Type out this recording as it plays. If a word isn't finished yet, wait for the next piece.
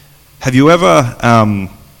Have you ever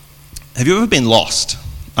been lost?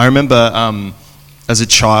 I remember as a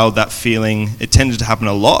child that feeling. It tended to happen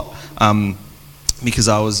a lot because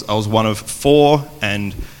I was one of four,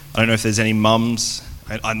 and I don't know if there's any mums.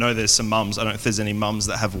 I know there's some mums. I don't know if there's any mums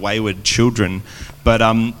that have wayward children, but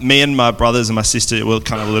me and my brothers and my sister were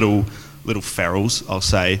kind of little ferals, I'll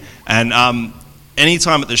say. And any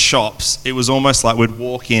time at the shops, it was almost like we'd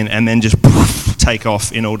walk in and then just take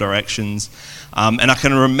off in all directions. And I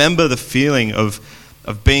can remember the feeling of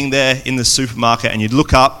being there in the supermarket, and you'd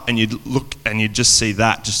look up and you'd just see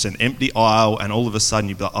just an empty aisle, and all of a sudden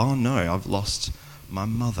you'd be like, oh no, I've lost my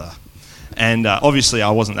mother. And obviously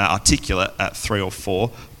I wasn't that articulate at 3 or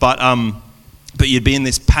 4, but you'd be in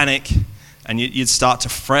this panic, and you'd start to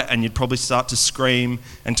fret, and you'd probably start to scream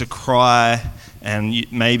and to cry, and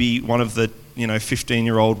maybe one of the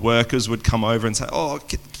 15-year-old workers would come over and say, oh,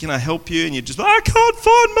 can I help you? And you'd just be like, I can't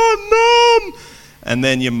find my mum. And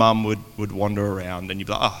then your mum would wander around, and you'd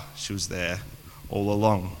be like, oh, she was there all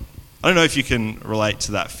along. I don't know if you can relate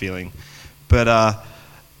to that feeling, but I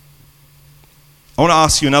want to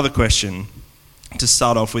ask you another question to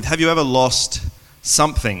start off with. Have you ever lost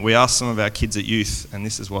something? We asked some of our kids at youth, and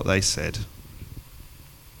this is what they said.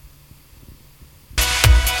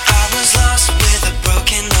 I was lost with a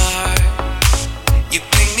broken heart. You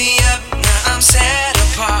picked me up, now I'm set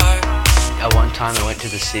apart. At one time I went to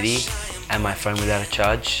the city and my phone was out of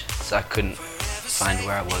charge, so I couldn't find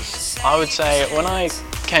where I was. I would say when I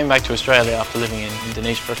came back to Australia after living in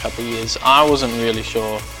Indonesia for a couple of years, I wasn't really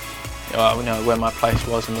sure where my place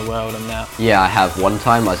was in the world and that. Yeah, I have. One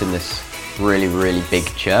time I was in this really, really big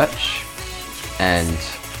church and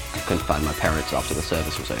I couldn't find my parents after the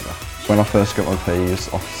service was over. When I first got my P's,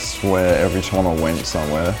 I swear every time I went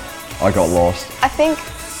somewhere, I got lost. I think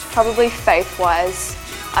probably faith-wise,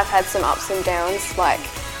 I've had some ups and downs, like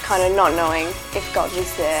kind of not knowing if God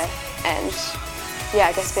was there, and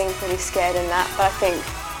I guess being pretty scared in that. But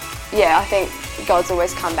I think God's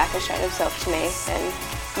always come back and shown himself to me, and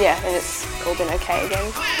it's all been okay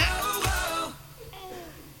again.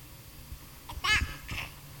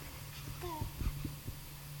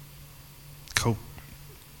 Cool.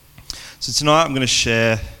 So tonight I'm going to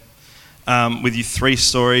share with you 3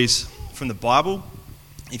 stories from the Bible.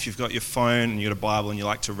 If you've got your phone and you've got a Bible and you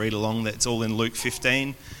like to read along, that's all in Luke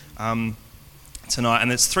 15 tonight.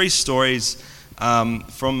 And there's 3 stories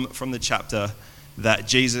from the chapter that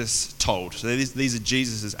Jesus told. So these are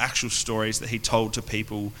Jesus' actual stories that he told to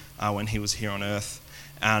people when he was here on earth.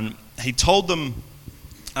 And he told them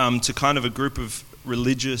to kind of a group of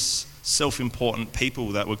religious, self-important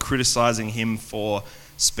people that were criticizing him for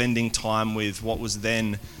spending time with what was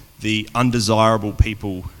then the undesirable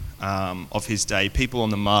people of his day, people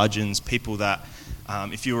on the margins, people that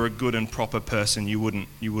if you were a good and proper person, you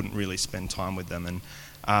wouldn't really spend time with them.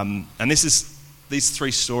 And these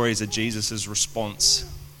 3 stories are Jesus' response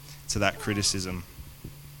to that criticism.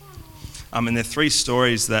 And they're 3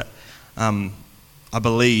 stories that I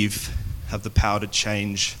believe have the power to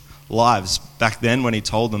change lives back then when he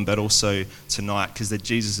told them, but also tonight, because they're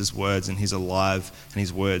Jesus' words and he's alive and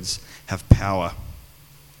his words have power.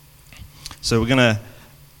 So we're gonna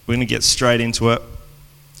get straight into it.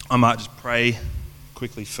 I might just pray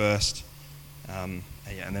quickly first, and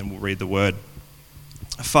then we'll read the word.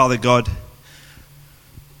 Father God,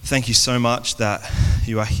 thank you so much that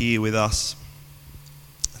you are here with us.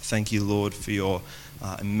 Thank you, Lord, for your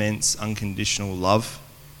immense unconditional love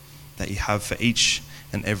that you have for each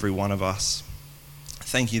and every one of us.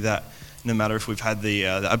 Thank you that no matter if we've had the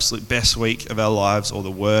absolute best week of our lives or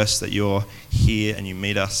the worst, that you're here and you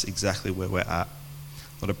meet us exactly where we're at.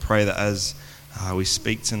 Lord, I pray that as we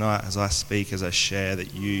speak tonight, as I speak, as I share,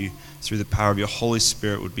 that you, through the power of your Holy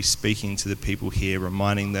Spirit, would be speaking to the people here,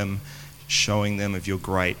 reminding them, showing them of your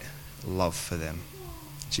great love for them.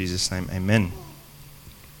 In Jesus' name, amen.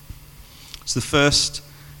 So the first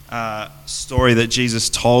story that Jesus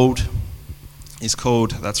told is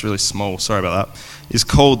called, that's really small, sorry about that, is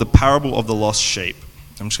called the parable of the lost sheep.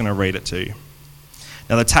 I'm just going to read it to you.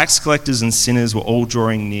 Now the tax collectors and sinners were all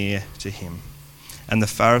drawing near to him. And the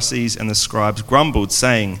Pharisees and the scribes grumbled,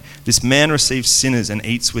 saying, "This man receives sinners and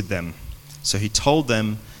eats with them." So he told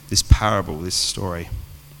them this parable, this story.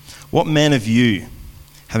 "What man of you,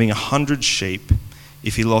 having 100 sheep,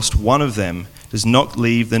 if he lost one of them, does not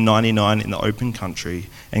leave the 99 in the open country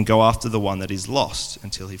and go after the one that is lost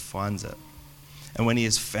until he finds it? And when he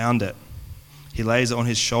has found it, he lays it on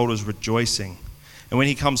his shoulders rejoicing. And when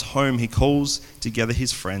he comes home, he calls together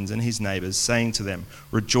his friends and his neighbors, saying to them,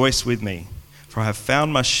 'Rejoice with me, for I have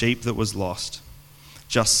found my sheep that was lost.'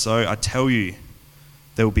 Just so, I tell you,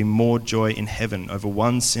 there will be more joy in heaven over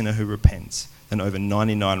one sinner who repents than over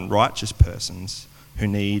 99 righteous persons who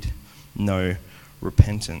need no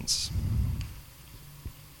repentance.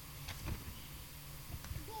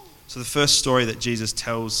 So the first story that Jesus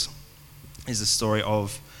tells is the story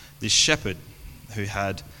of this shepherd who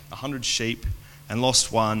had 100 sheep and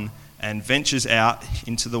lost one, and ventures out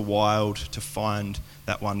into the wild to find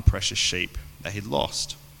that one precious sheep that he'd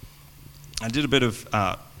lost. I did a bit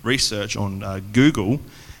of research on Google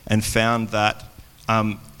and found that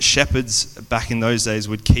shepherds back in those days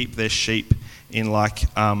would keep their sheep in like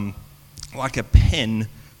a pen,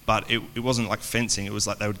 but it wasn't like fencing. It was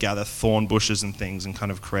like they would gather thorn bushes and things and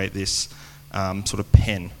kind of create this sort of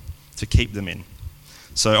pen to keep them in.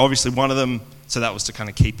 So obviously one of them, so that was to kind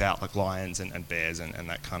of keep out like lions and bears and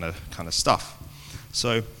that kind of stuff.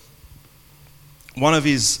 So one of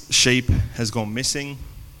his sheep has gone missing,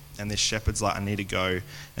 and this shepherd's like, I need to go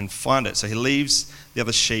and find it. So he leaves the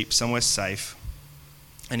other sheep somewhere safe,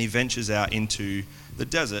 and he ventures out into the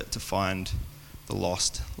desert to find the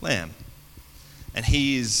lost lamb. And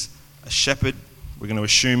he is a shepherd. We're going to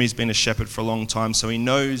assume he's been a shepherd for a long time, so he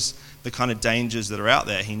knows the kind of dangers that are out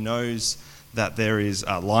there. He knows that there is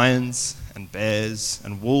lions and bears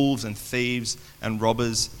and wolves and thieves and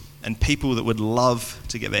robbers and people that would love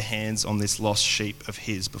to get their hands on this lost sheep of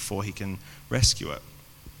his before he can rescue it.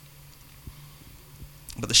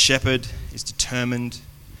 But the shepherd is determined.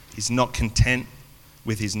 He's not content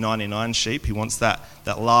with his 99 sheep. He wants that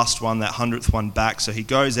last one, that 100th one back. So he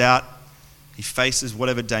goes out, he faces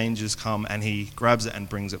whatever dangers come, and he grabs it and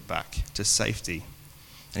brings it back to safety.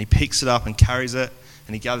 And he picks it up and carries it,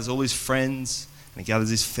 and he gathers all his friends, and he gathers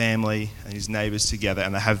his family and his neighbours together,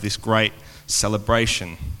 and they have this great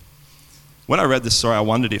celebration. When I read this story, I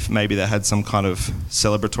wondered if maybe they had some kind of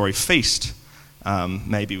celebratory feast,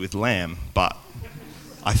 maybe with lamb, but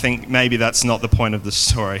I think maybe that's not the point of the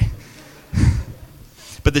story.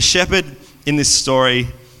 But the shepherd in this story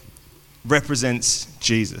represents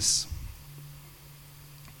Jesus,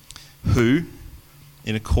 who,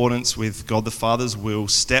 in accordance with God the Father's will,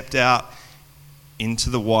 stepped out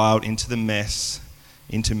into the wild, into the mess,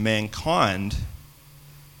 into mankind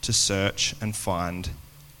to search and find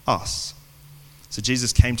us. So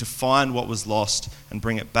Jesus came to find what was lost and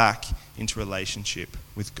bring it back into relationship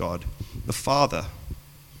with God the Father.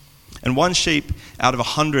 And one sheep out of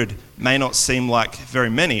 100 may not seem like very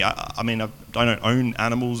many. I mean, I don't own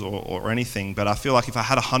animals or anything, but I feel like if I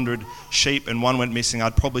had 100 sheep and one went missing,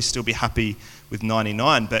 I'd probably still be happy with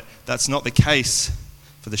 99. But that's not the case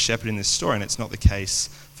for the shepherd in this story, and it's not the case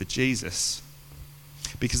for Jesus.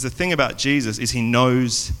 Because the thing about Jesus is he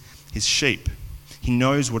knows his sheep. He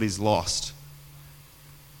knows what is lost.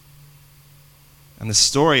 And the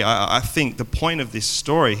story, I think the point of this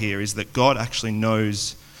story here is that God actually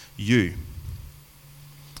knows you.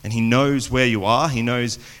 And he knows where you are. He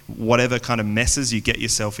knows whatever kind of messes you get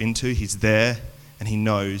yourself into. He's there and he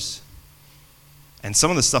knows. And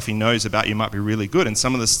some of the stuff he knows about you might be really good, and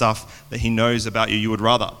some of the stuff that he knows about you would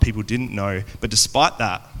rather people didn't know. But despite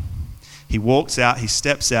that, he walks out, he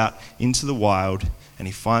steps out into the wild, and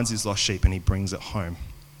he finds his lost sheep and he brings it home.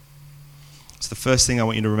 So the first thing I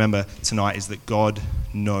want you to remember tonight is that God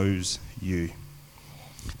knows you.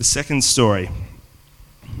 The second story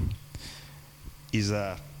is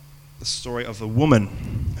the story of a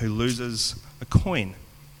woman who loses a coin.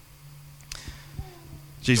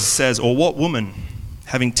 Jesus says, "Or what woman,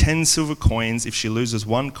 having 10 silver coins, if she loses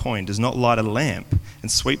one coin, does not light a lamp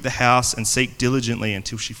and sweep the house and seek diligently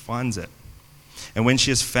until she finds it? And when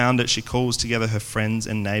she has found it, she calls together her friends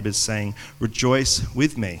and neighbors, saying, 'Rejoice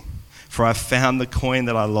with me, for I have found the coin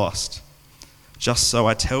that I lost.' Just so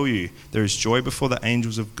I tell you, there is joy before the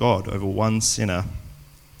angels of God over one sinner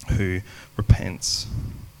who repents."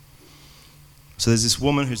 So there's this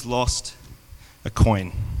woman who's lost a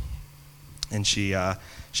coin, and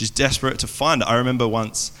she's desperate to find it. I remember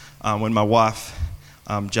once when my wife,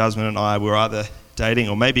 Jasmine, and I were either dating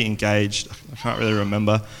or maybe engaged, I can't really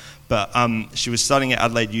remember, but she was studying at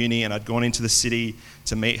Adelaide Uni, and I'd gone into the city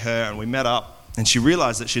to meet her, and we met up, and she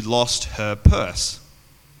realised that she'd lost her purse.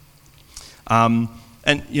 And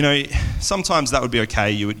you know, sometimes that would be okay.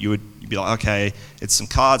 You'd be like, okay, it's some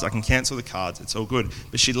cards, I can cancel the cards, it's all good.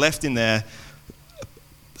 But she left in there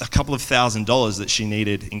a couple of $1,000s that she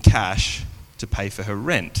needed in cash to pay for her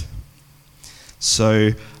rent.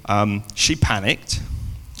 So she panicked,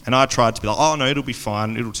 and I tried to be like, oh no, it'll be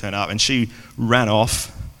fine, it'll turn up. And she ran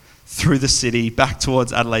off through the city back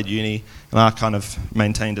towards Adelaide Uni, and I kind of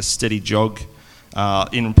maintained a steady jog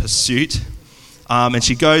in pursuit. And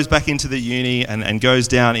she goes back into the uni and goes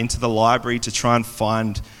down into the library to try and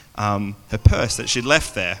find her purse that she'd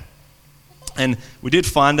left there. And we did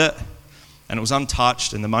find it, and it was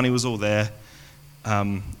untouched, and the money was all there.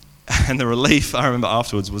 And the relief, I remember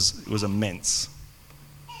afterwards, was immense.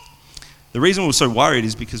 The reason we were so worried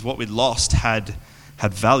is because what we'd lost had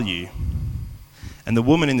value. And the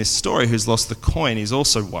woman in this story who's lost the coin is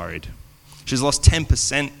also worried. She's lost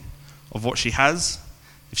 10% of what she has.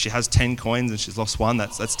 If she has 10 coins and she's lost one,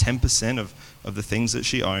 that's 10% of the things that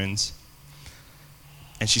she owns.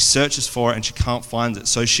 And she searches for it and she can't find it.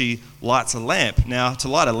 So she lights a lamp. Now, to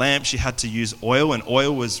light a lamp, she had to use oil, and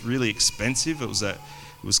oil was really expensive. It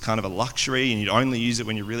was kind of a luxury, and you'd only use it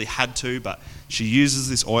when you really had to. But she uses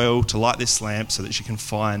this oil to light this lamp so that she can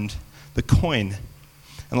find the coin.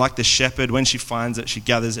 And like the shepherd, when she finds it, she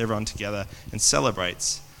gathers everyone together and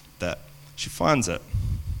celebrates that she finds it.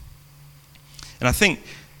 And I think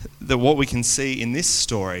that what we can see in this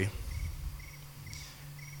story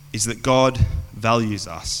is that God values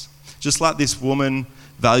us. Just like this woman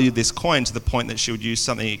valued this coin to the point that she would use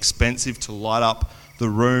something expensive to light up the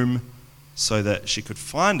room so that she could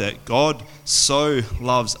find it, God so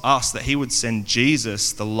loves us that he would send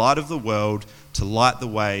Jesus, the light of the world, to light the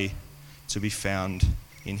way to be found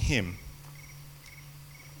in him.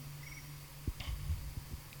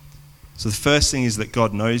 So the first thing is that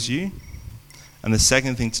God knows you, and the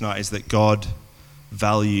second thing tonight is that God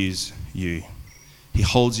values you. He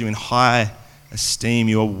holds you in high esteem.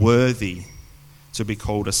 You are worthy to be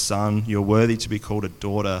called a son. You're worthy to be called a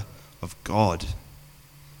daughter of God.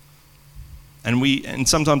 And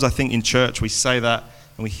sometimes I think in church we say that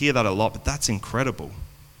and we hear that a lot, but that's incredible.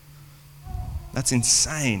 That's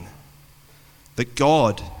insane. That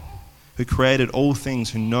God, who created all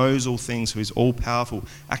things, who knows all things, who is all powerful,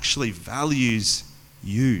 actually values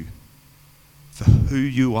you for who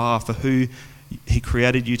you are, for who he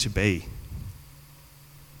created you to be.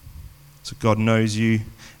 So God knows you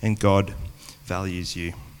and God values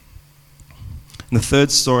you. And the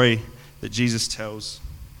third story that Jesus tells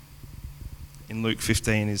in Luke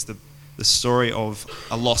 15 is the story of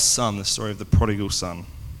a lost son, the story of the prodigal son.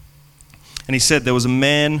 And he said there was a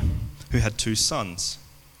man who had 2 sons.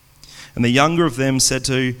 And the younger of them said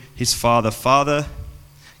to his father, "Father,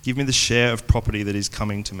 give me the share of property that is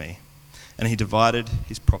coming to me." And he divided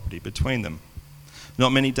his property between them.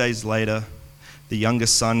 Not many days later, the younger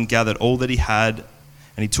son gathered all that he had,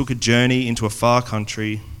 and he took a journey into a far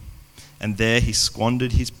country, and there he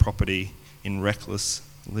squandered his property in reckless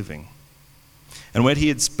living. And when he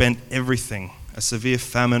had spent everything, a severe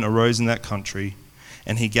famine arose in that country,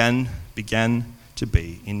 and he began to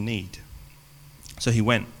be in need. So he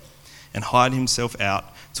went and hired himself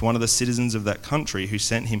out to one of the citizens of that country, who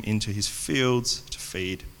sent him into his fields to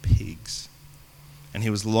feed pigs. And he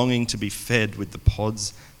was longing to be fed with the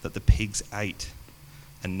pods that the pigs ate,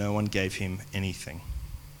 and no one gave him anything.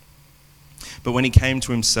 But when he came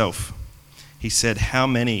to himself, he said, "How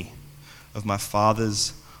many of my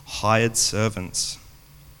father's hired servants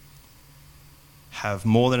have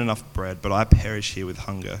more than enough bread, but I perish here with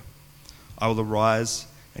hunger. I will arise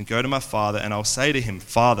and go to my father, and I'll say to him,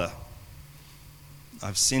 'Father,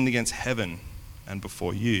 I've sinned against heaven and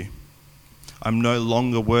before you. I'm no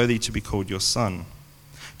longer worthy to be called your son.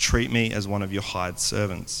 Treat me as one of your hired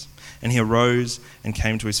servants.' And he arose and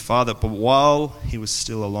came to his father. But while he was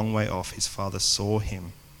still a long way off, his father saw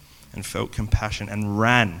him and felt compassion and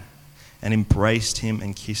ran and embraced him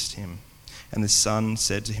and kissed him. And the son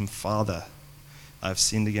said to him, 'Father, I have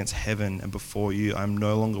sinned against heaven and before you. I am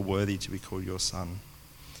no longer worthy to be called your son.'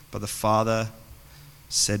 But the father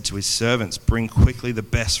said to his servants, 'Bring quickly the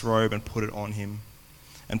best robe and put it on him,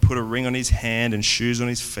 and put a ring on his hand and shoes on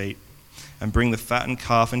his feet, and bring the fattened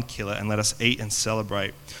calf and kill it, and let us eat and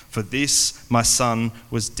celebrate. For this my son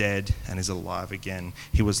was dead and is alive again.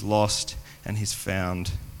 He was lost and he's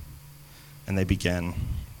found.' And they began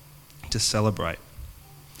to celebrate."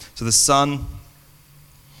 So the son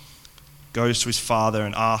goes to his father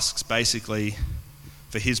and asks basically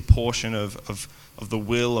for his portion of the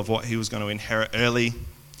will of what he was going to inherit early,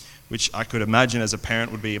 which I could imagine as a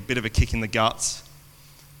parent would be a bit of a kick in the guts.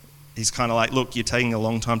 He's kind of like, "Look, you're taking a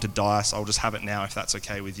long time to die, so I'll just have it now if that's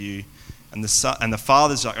okay with you." And the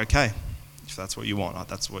father's like, "Okay, if that's what you want,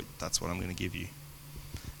 that's what I'm going to give you."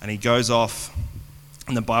 And he goes off,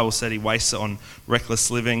 and the Bible said he wastes it on reckless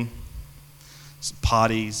living,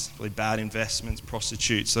 parties, really bad investments,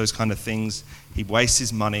 prostitutes, those kind of things. He wastes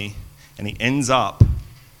his money, and he ends up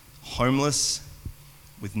homeless,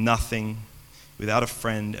 with nothing, without a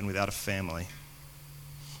friend and without a family.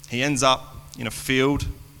 He ends up in a field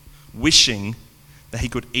wishing that he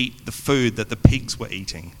could eat the food that the pigs were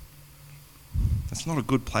eating. That's not a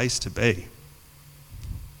good place to be.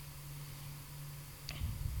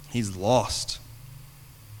 He's lost.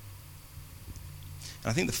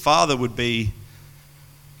 And I think the father would be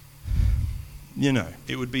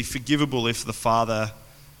it would be forgivable if the father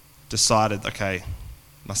decided, okay,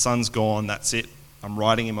 my son's gone, that's it, I'm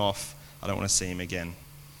writing him off, I don't want to see him again.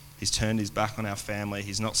 He's turned his back on our family,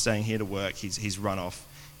 he's not staying here to work, he's run off,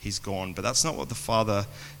 he's gone. But that's not what the father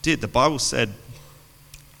did. The Bible said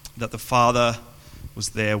that the father was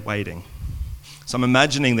there waiting. So I'm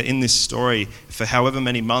imagining that in this story, for however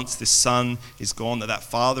many months this son is gone, that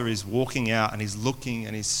father is walking out and he's looking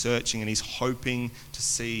and he's searching and he's hoping to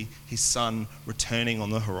see his son returning on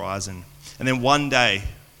the horizon. And then one day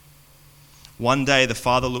the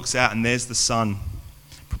father looks out and there's the son,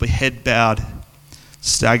 probably head bowed,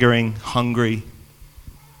 staggering, hungry.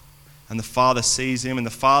 And the father sees him, and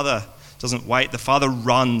the father doesn't wait. The father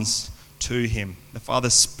runs to him. The father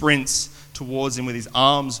sprints towards him with his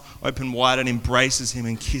arms open wide and embraces him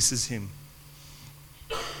and kisses him.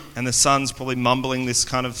 And the son's probably mumbling this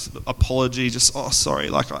kind of apology, just, oh, sorry,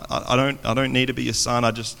 like I don't need to be your son.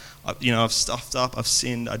 I've stuffed up, I've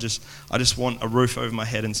sinned. I just want a roof over my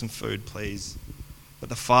head and some food, please. But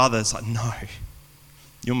the father's like, no,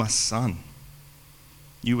 you're my son.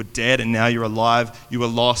 You were dead and now you're alive. You were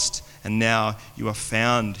lost and now you are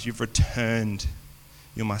found. You've returned.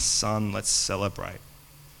 You're my son. Let's celebrate.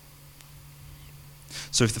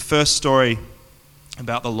 So if the first story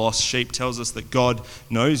about the lost sheep tells us that God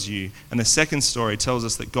knows you, and the second story tells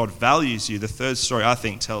us that God values you, the third story, I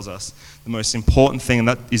think, tells us the most important thing, and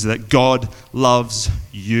that is that God loves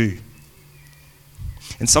you.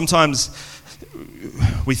 And sometimes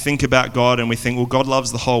we think about God and we think, well, God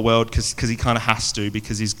loves the whole world because he kind of has to,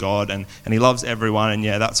 because he's God, and he loves everyone, and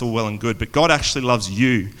yeah, that's all well and good. But God actually loves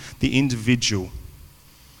you, the individual.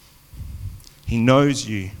 He knows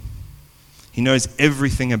you. He knows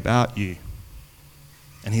everything about you.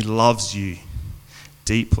 And he loves you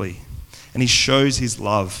deeply. And he shows his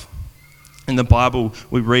love. In the Bible,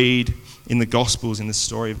 we read in the Gospels, in the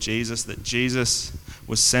story of Jesus, that Jesus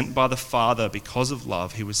was sent by the Father because of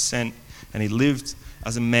love. He was sent and he lived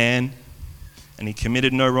as a man and he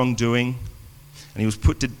committed no wrongdoing and he was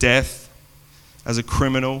put to death as a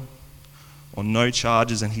criminal on no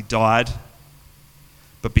charges and he died.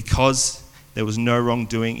 But because there was no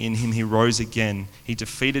wrongdoing in him, he rose again. He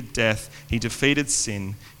defeated death. He defeated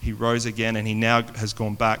sin. He rose again, and he now has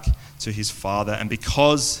gone back to his Father. And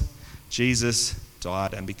because Jesus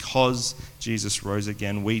died and because Jesus rose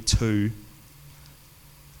again, we too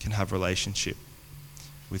can have relationship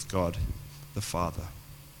with God the Father.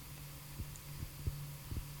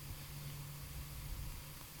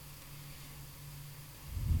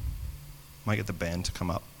 Might get the band to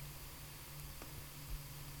come up.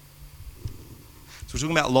 So we're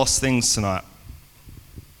talking about lost things tonight.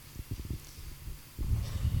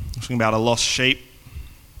 We're talking about a lost sheep.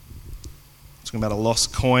 We're talking about a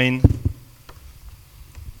lost coin.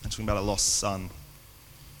 We're talking about a lost son.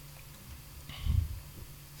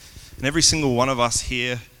 And every single one of us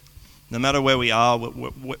here, no matter where we are,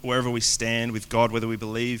 wherever we stand with God, whether we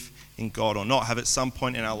believe in God or not, have at some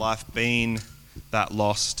point in our life been that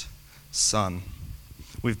lost son.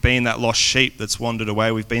 We've been that lost sheep that's wandered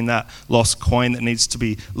away. We've been that lost coin that needs to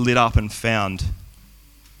be lit up and found.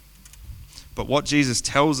 But what Jesus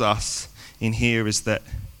tells us in here is that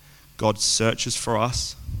God searches for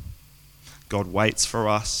us. God waits for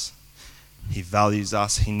us. He values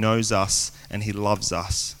us. He knows us. And he loves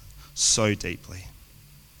us so deeply.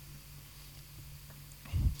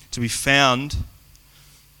 To be found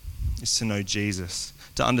is to know Jesus.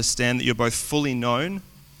 To understand that you're both fully known,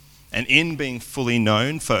 and in being fully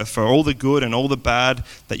known for all the good and all the bad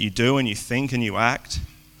that you do and you think and you act,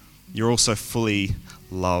 you're also fully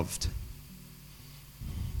loved.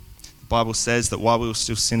 The Bible says that while we were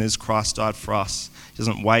still sinners, Christ died for us. He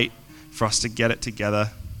doesn't wait for us to get it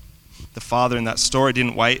together. The father in that story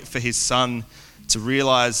didn't wait for his son to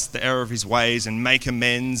realize the error of his ways and make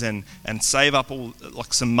amends and save up all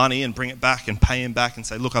like some money and bring it back and pay him back and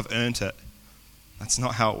say, look, I've earned it. That's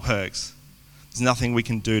not how it works. There's nothing we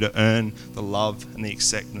can do to earn the love and the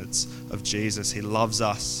acceptance of Jesus. He loves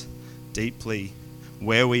us deeply,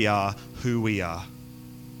 where we are, who we are.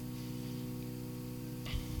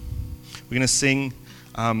 We're going to sing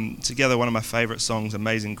together one of my favorite songs,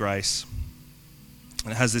 Amazing Grace.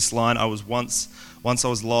 And it has this line, once I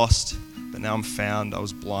was lost, but now I'm found. I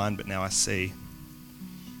was blind, but now I see.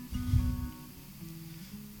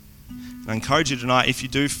 And I encourage you tonight, if you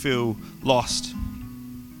do feel lost,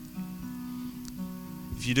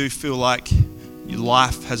 if you do feel like your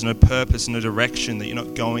life has no purpose, no direction, that you're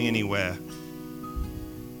not going anywhere,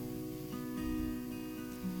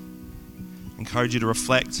 I encourage you to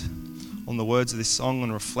reflect on the words of this song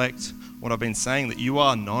and reflect what I've been saying, that you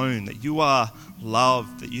are known, that you are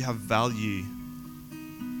loved, that you have value,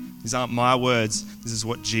 These aren't my words. This is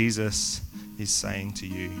what Jesus is saying to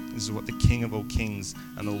you. This is what the King of all kings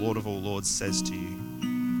and the Lord of all lords says to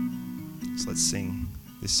you. So let's sing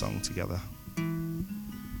this song together.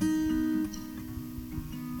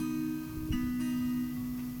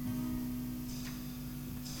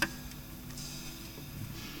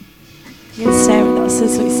 You can stay with us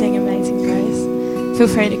as we sing Amazing Grace. Feel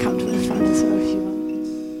free to come to the front as well if you want.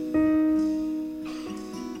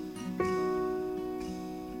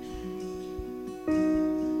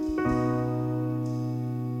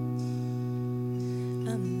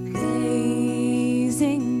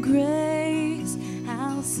 Amazing grace,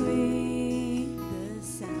 how sweet.